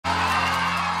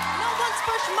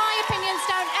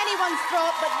everyone's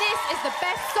throat, but this is the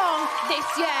best song this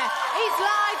year. He's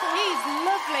live, he's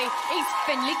lovely, he's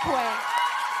Finley Quaye.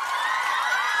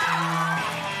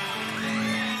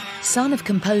 Son of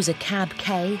composer Cab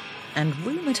Kay and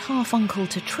rumoured half-uncle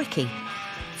to Tricky,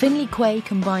 Finley Quaye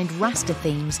combined Rasta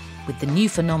themes with the new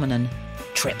phenomenon,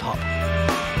 trip-hop.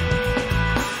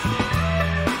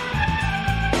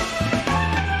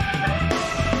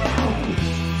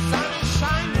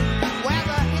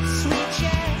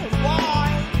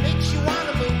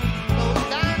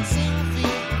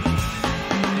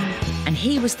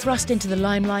 He was thrust into the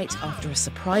limelight after a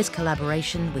surprise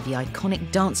collaboration with the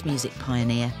iconic dance music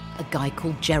pioneer, a guy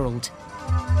called Gerald.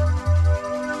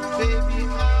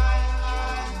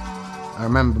 I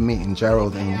remember meeting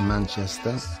Gerald in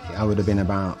Manchester. I would have been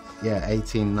about,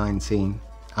 18, 19.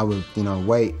 I would,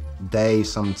 wait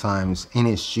days sometimes in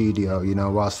his studio,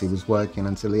 whilst he was working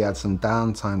until he had some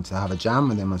downtime to have a jam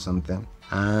with him or something.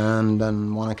 And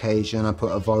on one occasion, I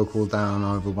put a vocal down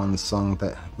over one song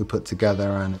that we put together,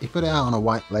 and he put it out on a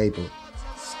white label.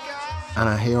 And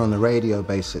I hear on the radio,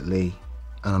 basically,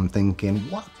 and I'm thinking,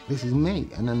 what? This is me.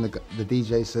 And then the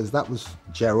DJ says, that was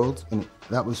Gerald, and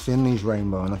that was Finley's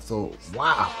Rainbow. And I thought,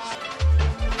 wow.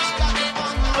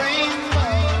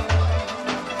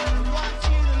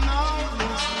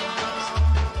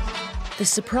 The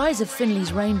surprise of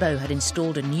Finley's Rainbow had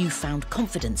installed a newfound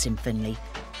confidence in Finley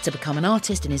to become an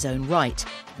artist in his own right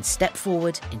and step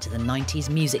forward into the 90s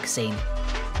music scene.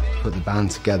 Put the band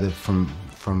together from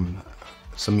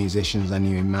some musicians I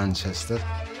knew in Manchester.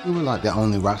 We were like the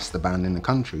only Rasta band in the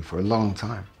country for a long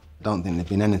time. I don't think there's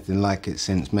been anything like it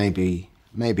since maybe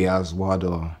Aswad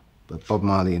but Bob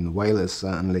Marley and the Wailers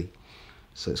certainly.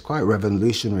 So it's quite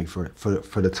revolutionary for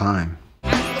the time.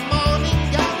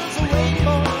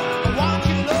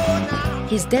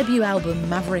 His debut album,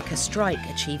 Maverick a Strike,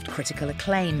 achieved critical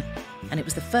acclaim, and it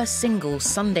was the first single,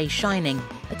 Sunday Shining,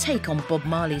 a take on Bob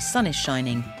Marley's Sun is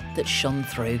Shining, that shone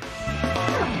through.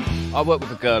 I worked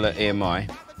with a girl at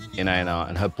EMI in A&R,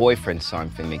 and her boyfriend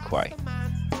signed Finley Quaye.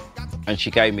 And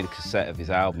she gave me the cassette of his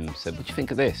album and said, what do you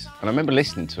think of this? And I remember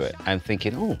listening to it and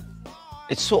thinking, oh,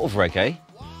 it's sort of reggae,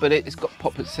 but it's got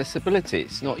pop accessibility.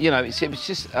 It's not, it was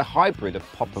just a hybrid of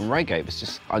pop and reggae. It was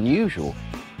just unusual.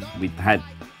 We'd had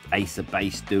Ace of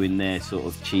Base doing their sort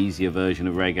of cheesier version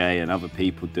of reggae and other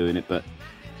people doing it, but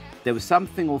there was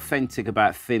something authentic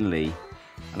about Finley,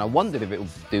 and I wondered if it would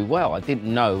do well. I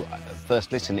didn't know at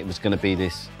first listen it was going to be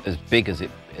this as big as it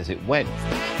went.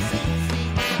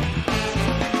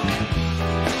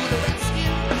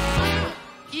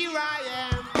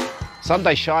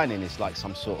 Sunday Shining is like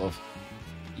some sort of,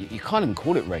 you can't even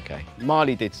call it reggae.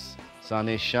 Marley did Sun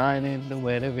is Shining, the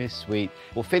weather is sweet.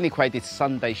 Well, Finley Quaye did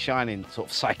Sunday Shining, sort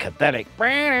of psychedelic.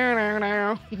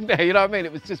 You know what I mean?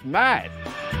 It was just mad.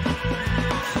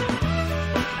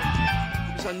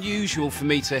 It was unusual for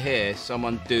me to hear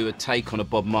someone do a take on a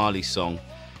Bob Marley song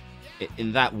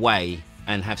in that way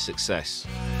and have success.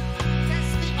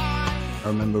 I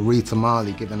remember Rita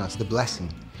Marley giving us the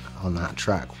blessing on that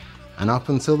track. And up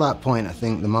until that point, I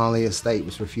think the Marley estate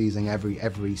was refusing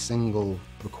every single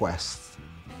request,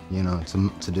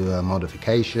 to do a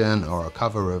modification or a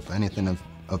cover of anything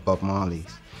of Bob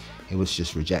Marley's. It was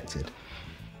just rejected.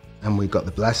 And we got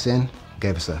the blessing,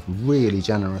 gave us a really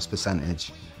generous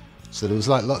percentage. So there was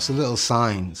like lots of little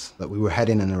signs that we were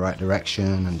heading in the right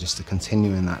direction and just to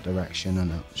continue in that direction,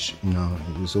 and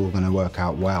it was all going to work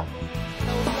out well.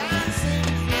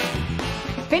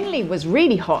 Finley was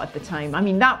really hot at the time. I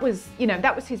mean, that was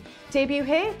his debut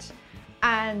hit.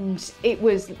 And it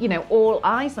was, all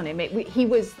eyes on him. He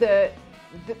was the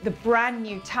brand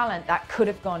new talent that could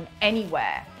have gone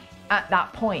anywhere at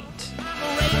that point.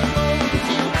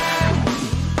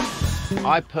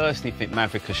 I personally think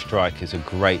Maverick a Strike is a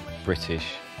great British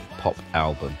pop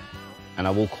album. And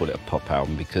I will call it a pop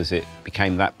album because it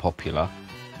became that popular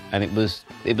and it was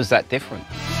that different.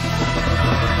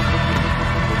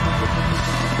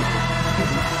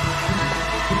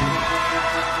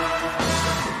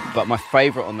 But my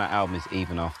favourite on that album is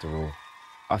Even After All.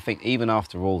 I think Even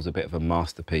After All is a bit of a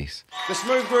masterpiece. The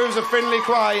smooth grooves of Finley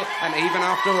Quaye and Even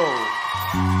After All.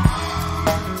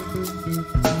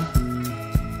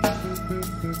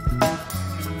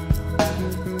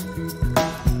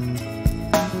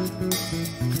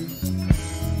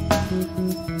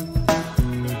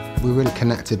 We really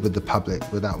connected with the public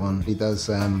with that one. He does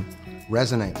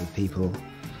resonate with people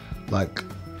like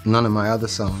none of my other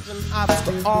songs.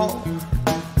 After all,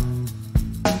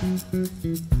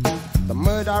 the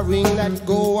murdering that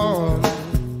go on.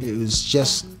 It was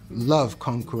just love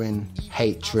conquering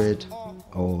hatred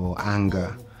or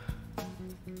anger,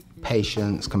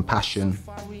 patience, compassion,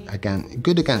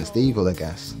 good against evil, I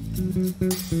guess. You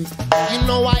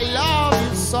know I love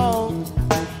you so.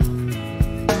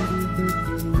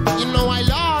 You know I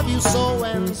love you so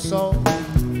and so.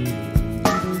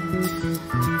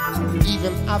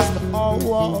 Even after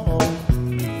all.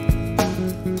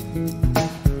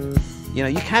 You know,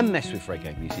 you can mess with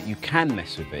reggae music, you can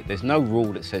mess with it. There's no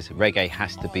rule that says reggae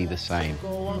has to be the same.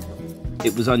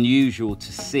 It was unusual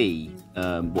to see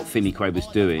what Finley Quaye was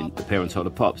doing, the Parent of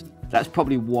the Pops. That's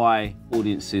probably why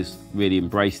audiences really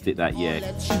embraced it that year.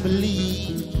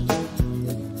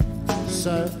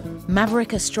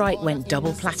 Maverick Strike went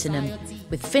double platinum,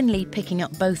 with Finley picking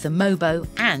up both a Mobo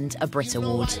and a Brit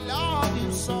Award.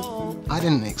 I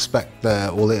didn't expect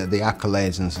all the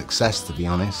accolades and success, to be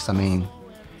honest. I mean,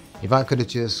 if I could have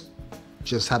just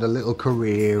had a little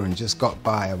career and just got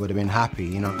by, I would have been happy,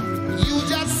 you know. You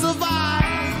just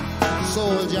survived,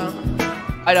 soldier.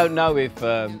 I don't know if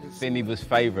Finley was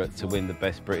favourite to win the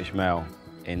Best British Male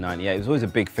in '98. It was always a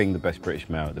big thing, the Best British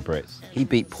Male at the Brits. He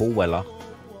beat Paul Weller,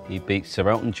 he beat Sir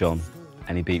Elton John,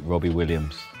 and he beat Robbie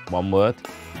Williams. One word: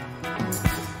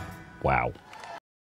 wow.